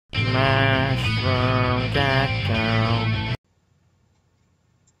that girl.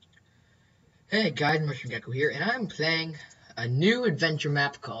 Hey guys, Mushroom Gecko here, and I'm playing a new adventure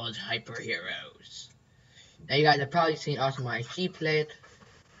map called Hyper Heroes. Now you guys have probably seen AwesomeIG play it,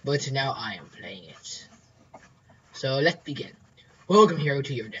 but now I am playing it. So let's begin. Welcome, hero,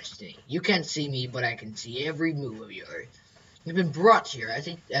 to your destiny. You can't see me, but I can see every move of yours. You've been brought here as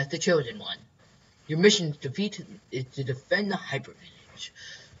the chosen one. Your mission is to defend the Hyper Village.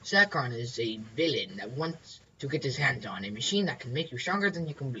 Sakron is a villain that wants to get his hands on a machine that can make you stronger than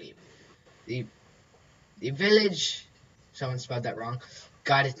you can believe. The village, someone spelled that wrong,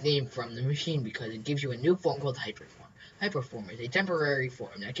 got its name from the machine because it gives you a new form called Hyperform. Hyperform is a temporary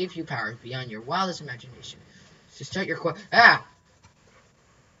form that gives you powers beyond your wildest imagination. To start your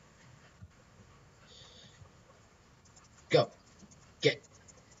Go. Get.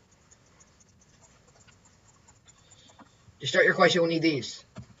 To start your quest, you'll need these.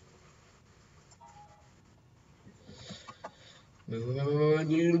 You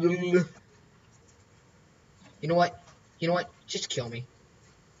know what? Just kill me.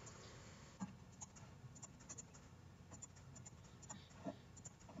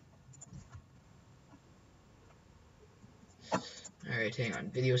 Alright, hang on.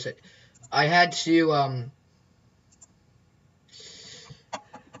 Video set. I had to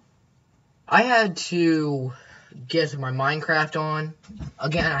get my Minecraft on.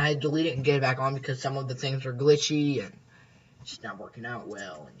 Again, I had to delete it and get it back on because some of the things are glitchy and it's not working out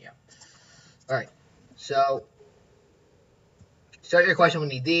well, and yeah. Alright, so start your question, we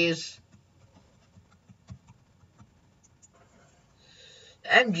need these.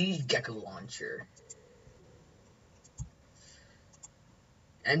 MG's Gecko Launcher.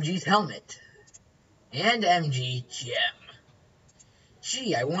 MG's Helmet. And MG Gem.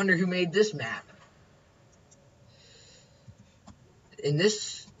 Gee, I wonder who made this map. In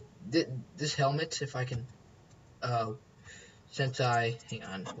this helmet, if I can, hang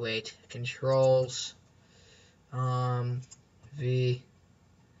on, wait, controls, V,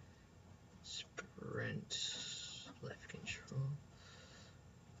 sprint, left control,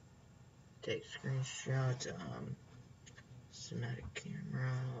 take screenshot, cinematic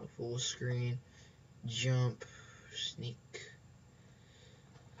camera, full screen, jump, sneak,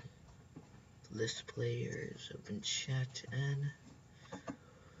 list players, open chat, and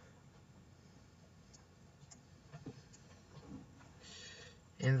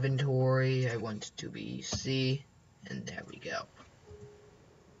inventory, I want it to be C, and there we go.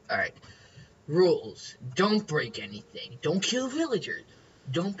 Alright. Rules. Don't break anything. Don't kill villagers.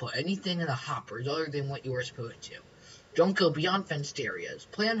 Don't put anything in the hoppers other than what you are supposed to. Don't go beyond fenced areas.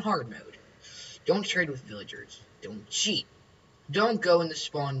 Play on hard mode. Don't trade with villagers. Don't cheat. Don't go in the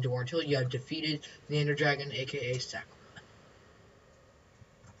spawn door until you have defeated the Ender Dragon, aka Sakron.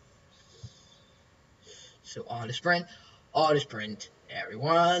 So auto sprint. Auto sprint.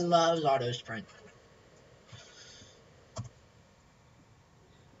 Everyone loves auto sprint.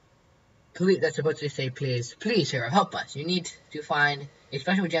 Please, that's supposed to say please. Please, hero, help us. You need to find a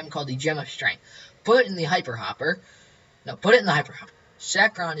special gem called the Gem of Strength. Put it in the Hyper Hopper. No, put it in the Hyper Hopper.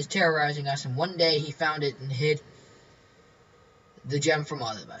 Sakron is terrorizing us, and one day he found it and hid the gem from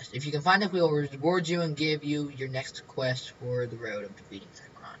all of us. If you can find it, we will reward you and give you your next quest for the road of defeating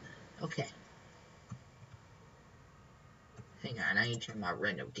Sakron. Okay. Hang on, I need to turn my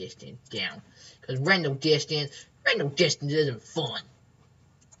render distance down. Because render distance isn't fun.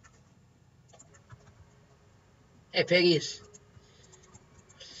 Hey, piggies.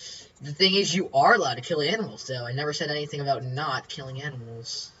 The thing is, you are allowed to kill animals, though. I never said anything about not killing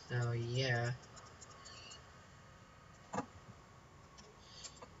animals. So, yeah. So,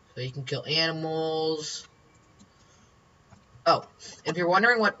 you can kill animals. Oh, if you're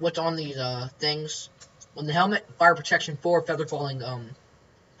wondering what's on these, things, on the helmet, Fire Protection 4, Feather Falling,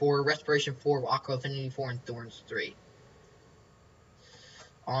 4, Respiration 4, Aqua Affinity 4, and Thorns 3.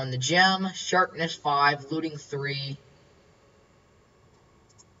 On the gem, Sharpness 5, Looting 3,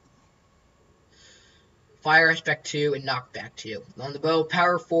 Fire Aspect 2, and Knockback 2. On the bow,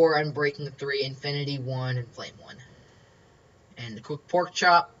 Power 4, Unbreaking 3, Infinity 1, and Flame 1. And the Cooked Pork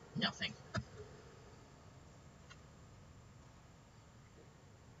Chop, nothing.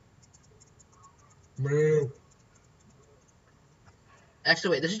 Moo.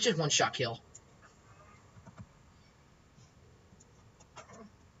 Actually, wait, this is just one-shot kill.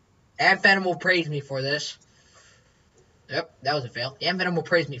 Amphetamine will praise me for this. Yep, that was a fail. Amphetamine will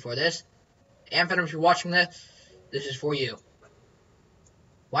praise me for this. Amphetamine, if you're watching this, this is for you.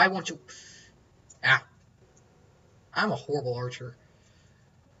 Why won't you... Ah. I'm a horrible archer.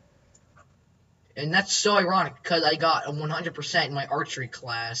 And that's so ironic, because I got a 100% in my archery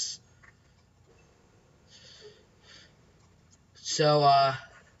class. So,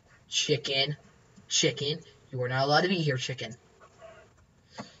 chicken, you are not allowed to be here, chicken.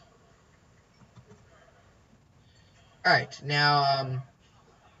 Alright, now,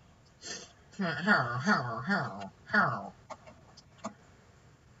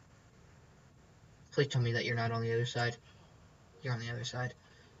 please tell me that you're not on the other side. You're on the other side.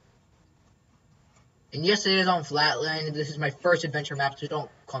 And yes, it is on Flatland. This is my first adventure map, so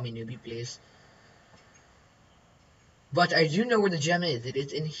don't call me newbie, please. But I do know where the gem is. It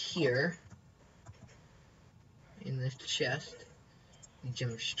is in here. In this chest. The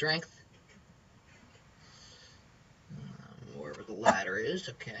gem of strength. Wherever the ladder is,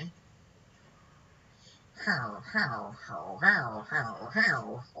 okay. Is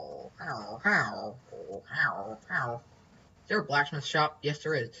there a blacksmith shop? Yes,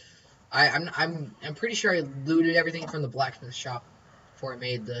 there is. I'm pretty sure I looted everything from the blacksmith shop before I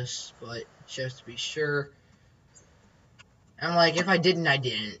made this, but just to be sure. I'm like, if I didn't, I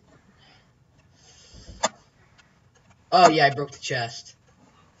didn't. Oh yeah, I broke the chest.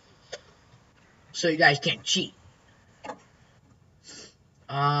 So you guys can't cheat.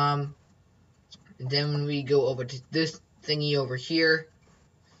 And then when we go over to this thingy over here,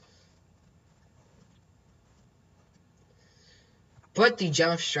 put the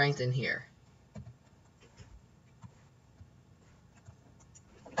gem of strength in here.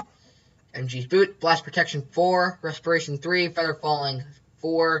 MG's boot, blast protection 4, respiration 3, feather falling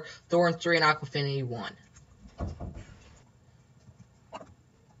 4, thorns 3, and aqua affinity 1.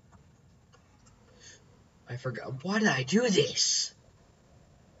 I forgot. Why did I do this?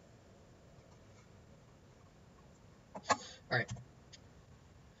 Alright.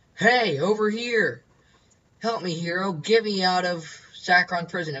 Hey, over here! Help me, hero. Get me out of Saccharon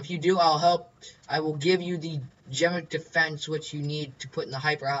prison. If you do, I'll help. I will give you the gem of defense which you need to put in the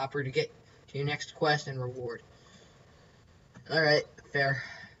hyper hopper to get to your next quest and reward. Alright, fair.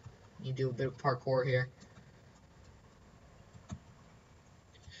 You do a bit of parkour here.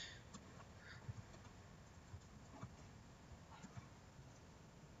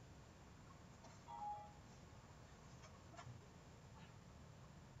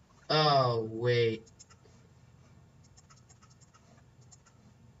 Oh, wait.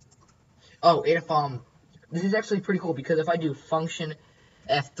 Oh, if, this is actually pretty cool because if I do function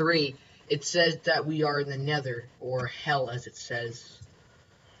F3, it says that we are in the nether, or hell as it says.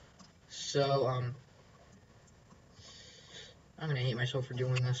 So, I'm gonna hate myself for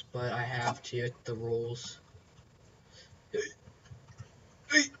doing this, but I have to. It's the rules.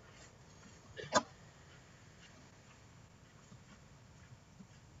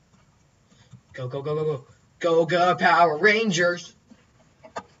 Go, go, go, go, go. Go, go, Power Rangers!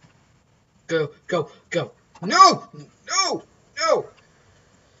 Go, go, go. No! No! No!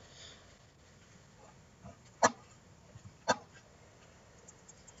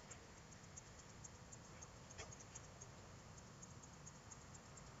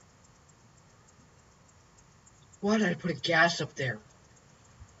 Why did I put a gas up there?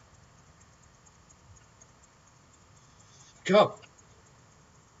 Go.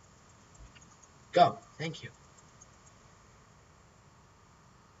 Go. Thank you.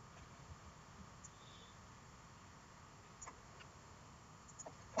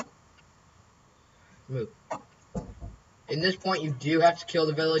 Move. In this point, you do have to kill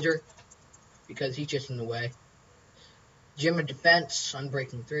the villager because he's just in the way. Gem of defense,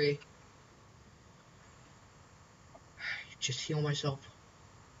 unbreaking 3. Just heal myself.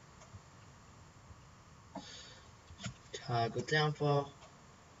 Toggle downfall.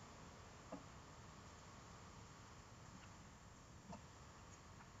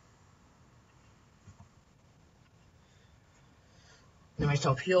 Let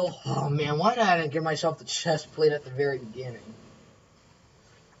myself heal. Oh man, why did I give myself the chest plate at the very beginning?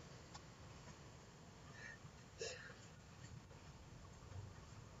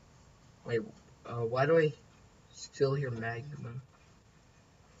 Wait, why do I still hear magma?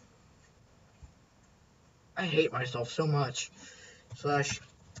 I hate myself so much. Slash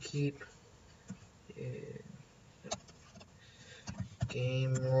keep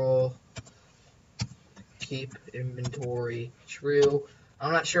game roll. Keep inventory true.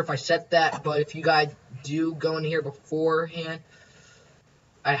 I'm not sure if I set that, but if you guys do go in here beforehand,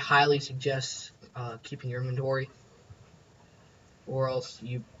 I highly suggest keeping your inventory, or else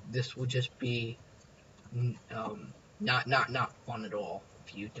this will just be not fun at all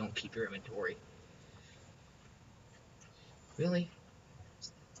if you don't keep your inventory. Really?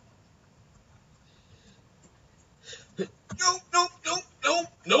 No,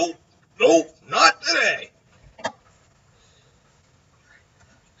 not today.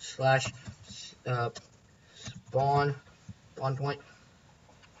 Slash spawn Spawn point.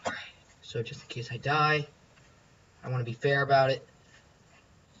 So just in case I die, I want to be fair about it.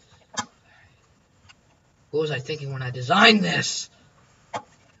 What was I thinking when I designed this?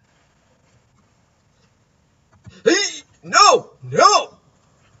 Hey! No! No!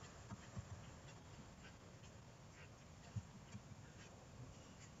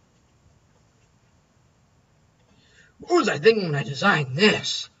 What was I thinking when I designed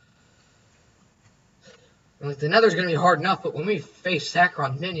this? Like, the nether's gonna be hard enough, but when we face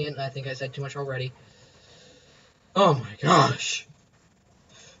Saccharon Minion, I think I said too much already. Oh my gosh.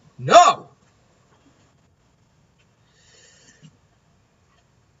 No!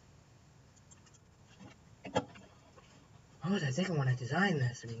 What was I thinking when I designed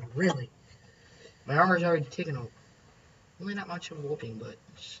this? I mean, really? My armor's already taken a... Really not much of a whooping, but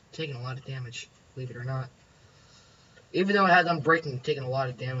it's taking a lot of damage, believe it or not. Even though it has Unbreaking, it's taking a lot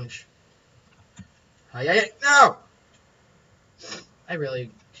of damage. No! I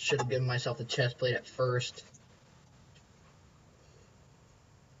really should have given myself the chest plate at first.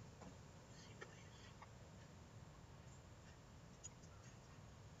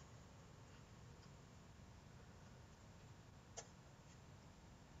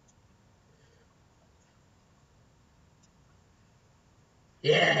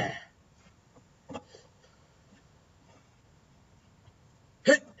 Yeah!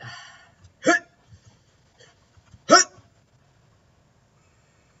 Hit! Hit! Hit!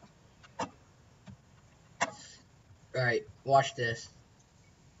 Alright, watch this.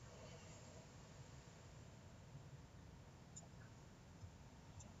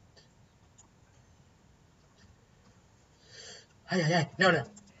 Hey, no.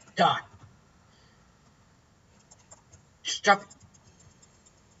 Die. Stop it.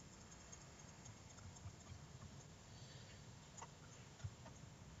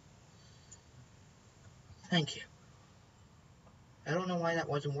 Thank you. I don't know why that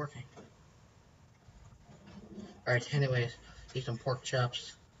wasn't working. Alright, anyways, eat some pork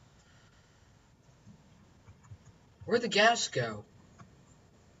chops. Where'd the gas go?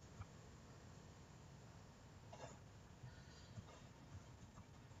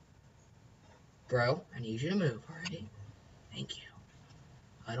 Bro, I need you to move, alright? Thank you.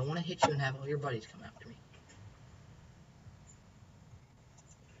 I don't want to hit you and have all your buddies come after me.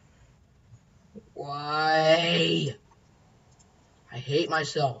 Why? I hate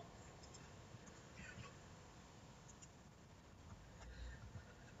myself.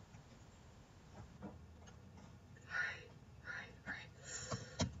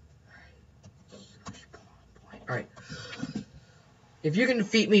 Alright. If you can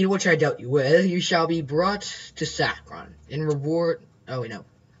defeat me, which I doubt you will, you shall be brought to Saccharon. In reward... Oh, wait, no.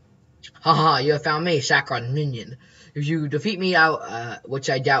 Haha, you have found me, Saccharon Minion. If you defeat me,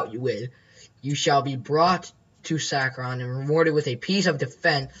 which I doubt you will, you shall be brought to Saccharon and rewarded with a piece of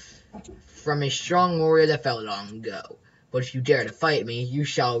defense from a strong warrior that fell long ago. But if you dare to fight me, you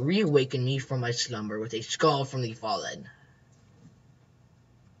shall reawaken me from my slumber with a skull from the fallen.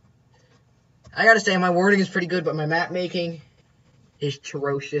 I gotta say, my wording is pretty good, but my map making is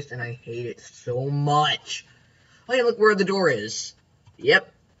atrocious, and I hate it so much. Oh, yeah, look where the door is.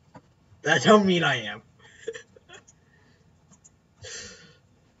 Yep. That's how mean I am.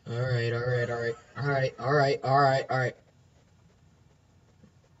 Alright.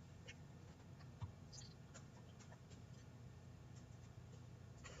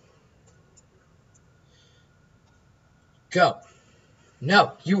 Go.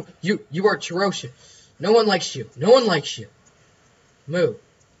 No, you are atrocious. No one likes you. Move.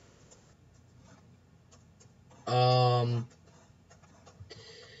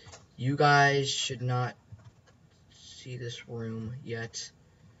 You guys should not see this room yet.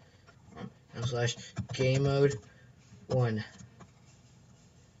 Slash game mode 1.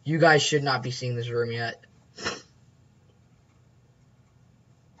 You guys should not be seeing this room yet.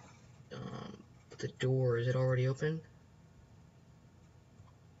 The door, is it already open?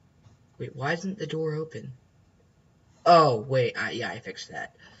 Wait, why isn't the door open? Oh, wait, yeah, I fixed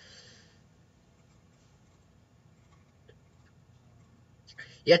that.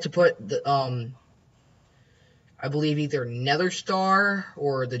 You have to put the, I believe either Nether Star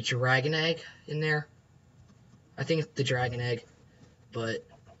or the Dragon Egg in there. I think it's the Dragon Egg, but...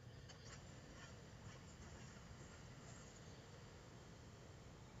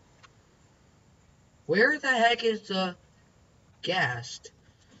 Where the heck is the ghast?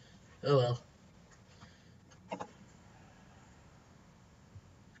 Oh well.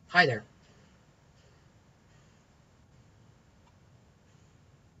 Hi there.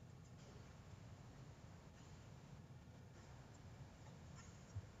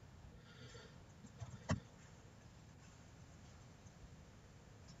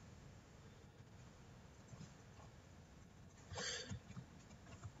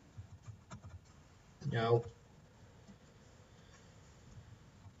 No.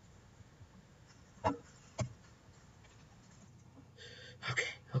 Okay,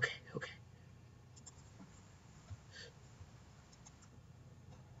 okay, okay.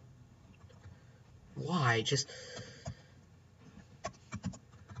 Why? Just...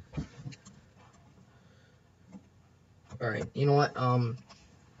 Alright, you know what?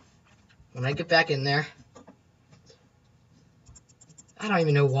 When I get back in there... I don't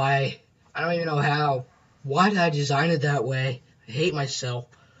even know why. I don't even know how. Why did I design it that way? I hate myself.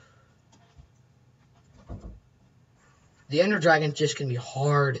 The Ender Dragon's just gonna be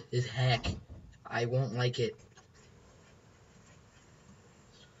hard as heck. I won't like it.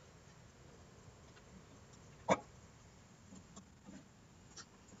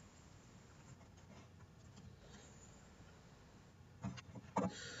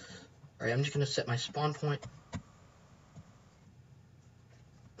 Alright, I'm just gonna set my spawn point.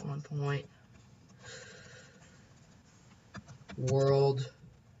 Spawn point. World.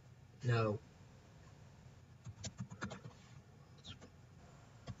 No.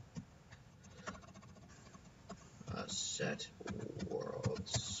 Set world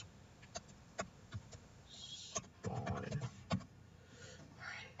spawn.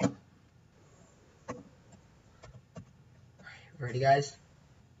 Alright. Ready, guys?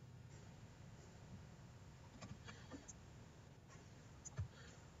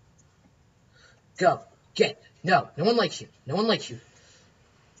 Go. Get. No. No one likes you. No one likes you.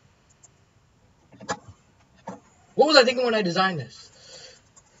 What was I thinking when I designed this?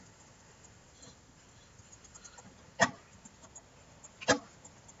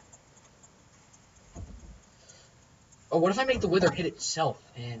 Oh, what if I make the wither hit itself?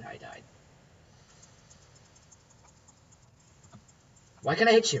 And I died. Why can't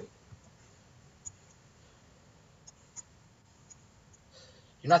I hit you?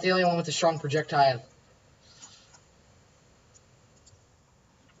 You're not the only one with a strong projectile.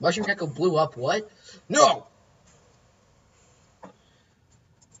 Mushroom Gecko blew up, what? No!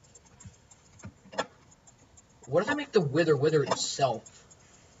 What if I make the wither itself?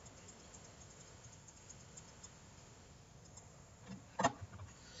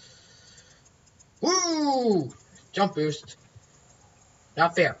 Woo! Jump boost.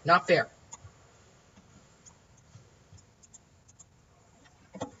 Not fair, not fair.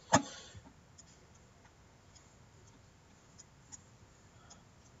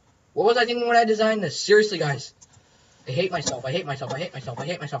 What was I thinking when I designed this? Seriously, guys. I hate myself, I hate myself, I hate myself, I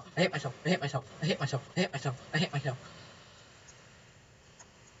hate myself, I hate myself, I hate myself, I hate myself, I hate myself, I hate myself.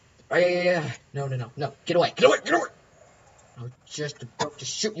 Oh, yeah. No, no, no, no. Get away, get away, get away! I was just about to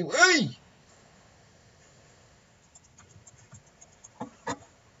shoot you. Hey!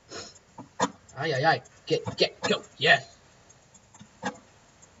 Ay, ay, ay. Get, go. Yes.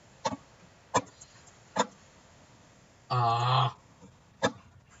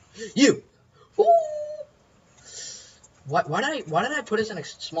 You. Ooh. Why did I put us in a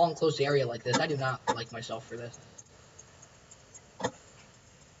small enclosed area like this? I do not like myself for this.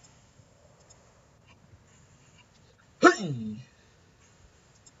 Hey!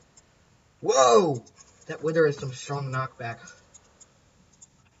 Whoa! That wither is some strong knockback.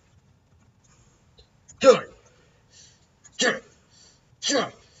 Good. Good.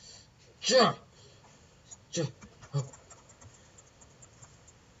 Good. Good. Good. Oh.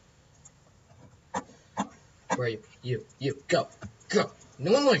 Where are you? You. Go. Go.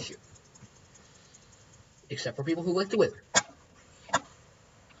 No one likes you. Except for people who like the wither.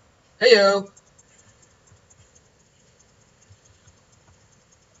 Heyo!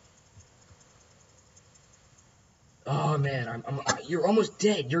 Oh man, you're almost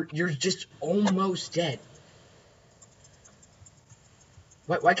dead. You're just almost dead.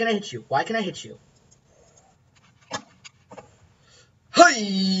 Why can't I hit you? Why can I hit you?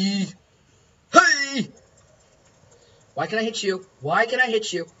 Hey! Hey! Why can I hit you? Why can I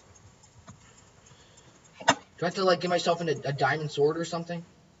hit you? Do I have to like get myself into a diamond sword or something?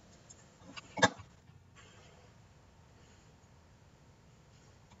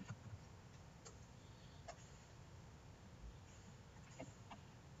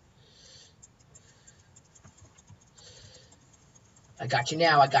 I got you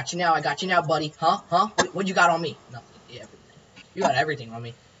now, I got you now, I got you now, buddy. Huh? Huh? What you got on me? Nothing. Yeah, everything. You got everything on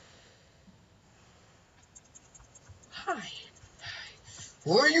me. Hi.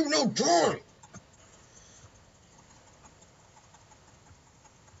 Why are you no doing?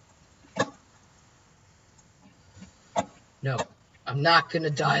 No. I'm not gonna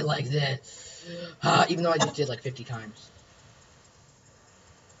die like this. Even though I just did like 50 times.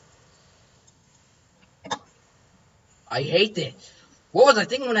 I hate this. What was I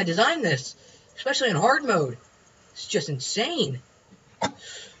thinking when I designed this? especially in hard mode. It's just insane.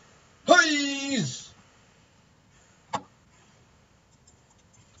 Please.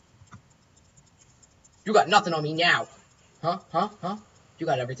 You got nothing on me now. Huh? You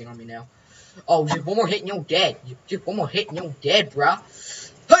got everything on me now. Oh, just one more hit and you're dead. Just one more hit and you're dead, bruh.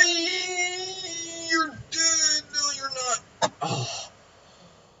 Hey! You're dead. No, you're not. Oh.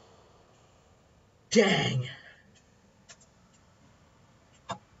 Dang.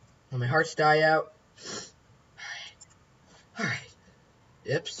 Will my hearts die out? Alright.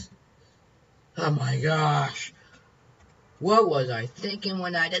 Oops. Oh my gosh. What was I thinking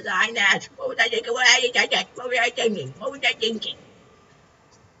when I designed that? What was I thinking when I designed that? What was I thinking? What was I thinking?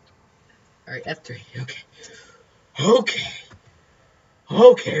 Alright, F3. Okay.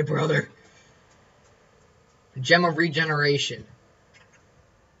 Okay, brother. Gem of Regeneration.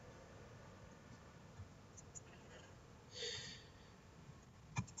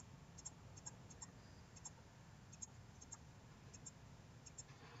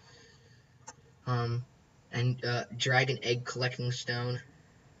 And Dragon Egg Collecting Stone.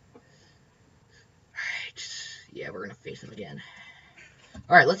 Alright. Yeah, we're gonna face him again.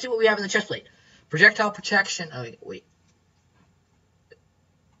 Alright, let's see what we have in the chest plate. Projectile protection. Oh, wait.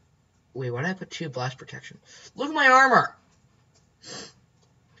 Wait, why did I put 2 blast protection? Look at my armor!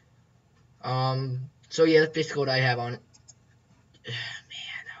 So yeah, that's basically what I have on it. Man,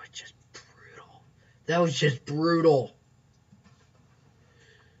 that was just brutal. That was just brutal.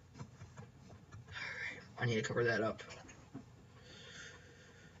 I need to cover that up.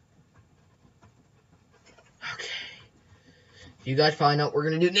 Okay. You guys probably know what we're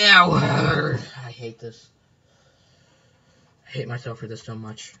gonna do now. I hate this. I hate myself for this so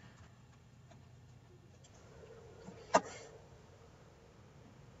much.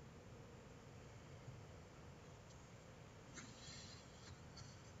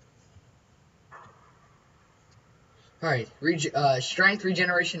 Alright, strength,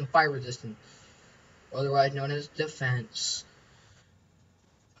 regeneration, fire resistance. Otherwise known as defense.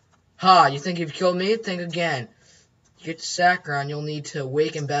 Ha, you think you've killed me? Think again. You get to Sakron, you'll need to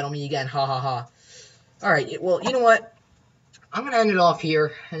wake and battle me again. Ha ha ha. Alright, well, you know what? I'm going to end it off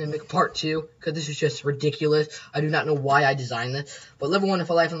here and then make part 2, because this is just ridiculous. I do not know why I designed this. But live a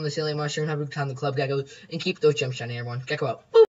wonderful life on the ceiling mushroom, have a good time in the club, Gecko, and keep those gems shining, everyone. Gecko out. Boop.